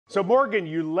So, Morgan,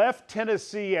 you left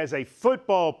Tennessee as a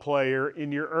football player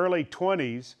in your early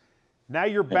 20s. Now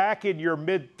you're back in your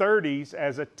mid-30s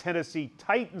as a Tennessee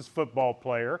Titans football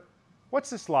player. What's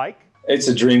this like? It's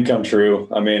a dream come true.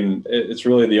 I mean, it's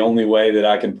really the only way that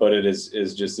I can put it is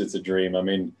just it's a dream. I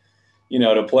mean,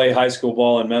 to play high school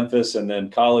ball in Memphis and then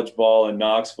college ball in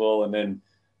Knoxville and then,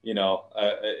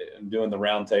 I'm doing the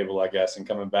round table, I guess, and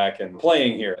coming back and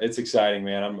playing here. It's exciting,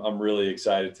 man. I'm really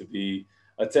excited to be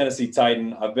a Tennessee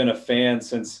Titan. I've been a fan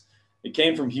since it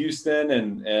came from Houston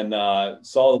and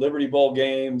saw the Liberty Bowl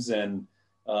games and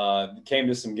came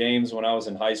to some games when I was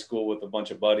in high school with a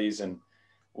bunch of buddies, and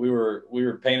we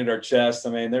were painted our chest. I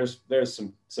mean, there's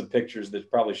some pictures that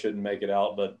probably shouldn't make it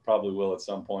out, but probably will at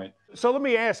some point. So let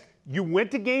me ask, you went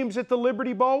to games at the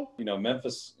Liberty Bowl?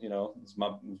 Memphis, it's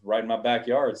right in my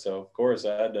backyard, so of course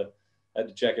I had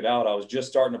to check it out. I was just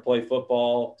starting to play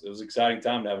football. It was an exciting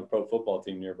time to have a pro football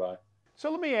team nearby. So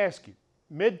let me ask you,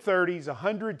 mid-30s,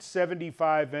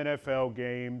 175 NFL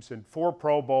games and 4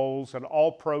 Pro Bowls, an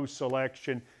All-Pro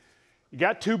selection. You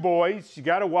got 2 boys, you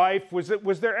got a wife. Was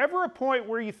there ever a point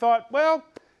where you thought, well,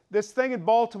 this thing in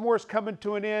Baltimore is coming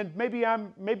to an end. Maybe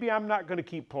I'm not going to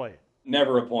keep playing?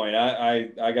 Never a point.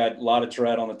 I got a lot of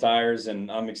tread on the tires,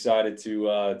 and I'm excited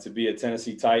to be a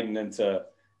Tennessee Titan and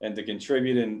to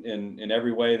contribute in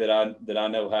every way that I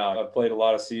know how. I've played a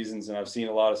lot of seasons and I've seen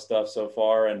a lot of stuff so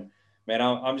far, and man,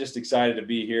 I'm just excited to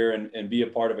be here and be a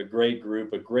part of a great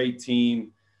group, a great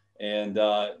team, and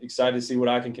excited to see what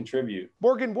I can contribute.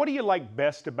 Morgan, what do you like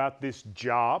best about this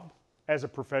job as a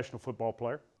professional football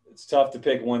player? It's tough to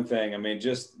pick one thing. I mean,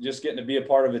 just getting to be a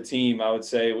part of a team, I would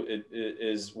say, it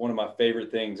is one of my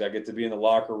favorite things. I get to be in the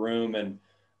locker room and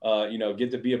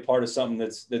get to be a part of something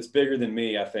that's bigger than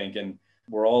me, I think. And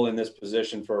we're all in this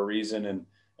position for a reason,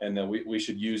 and that we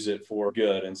should use it for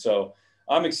good. And so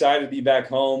I'm excited to be back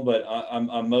home, but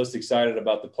I'm most excited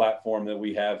about the platform that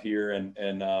we have here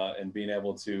and being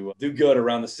able to do good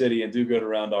around the city and do good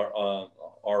around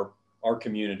our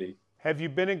community. Have you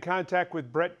been in contact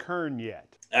with Brett Kern yet?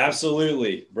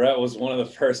 Absolutely. Brett was one of the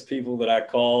first people that I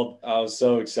called. I was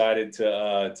so excited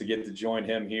to get to join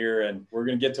him here, and we're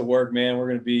going to get to work, man. We're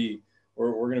going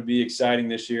to be exciting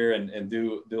this year and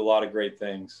do a lot of great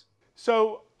things.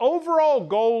 So overall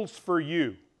goals for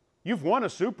you. You've won a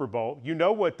Super Bowl. You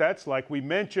know what that's like. We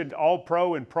mentioned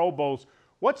All-Pro and Pro Bowls.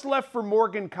 What's left for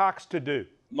Morgan Cox to do?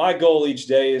 My goal each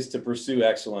day is to pursue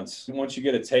excellence. Once you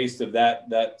get a taste of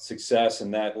that success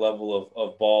and that level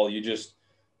of ball,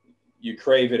 you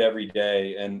crave it every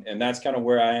day. And that's kind of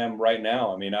where I am right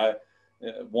now. I mean,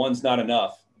 one's not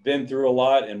enough. Been through a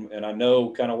lot, and I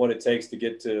know kind of what it takes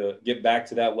to get back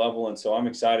to that level. And so I'm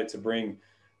excited to bring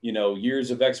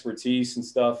years of expertise and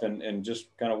stuff, and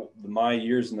just kind of my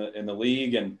years in the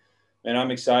league, and I'm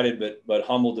excited, but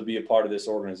humbled to be a part of this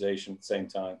organization at the same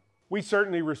time. We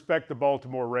certainly respect the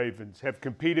Baltimore Ravens, have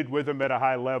competed with them at a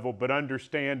high level, but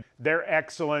understand their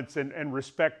excellence and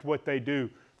respect what they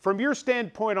do. From your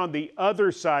standpoint on the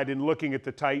other side in looking at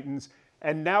the Titans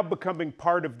and now becoming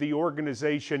part of the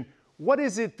organization, what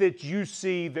is it that you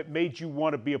see that made you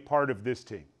want to be a part of this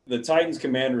team? The Titans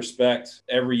command respect.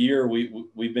 Every year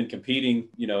we've been competing,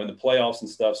 in the playoffs and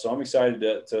stuff. So I'm excited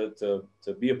to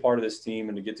be a part of this team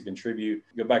and to get to contribute,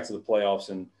 go back to the playoffs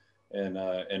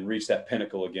and reach that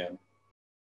pinnacle again.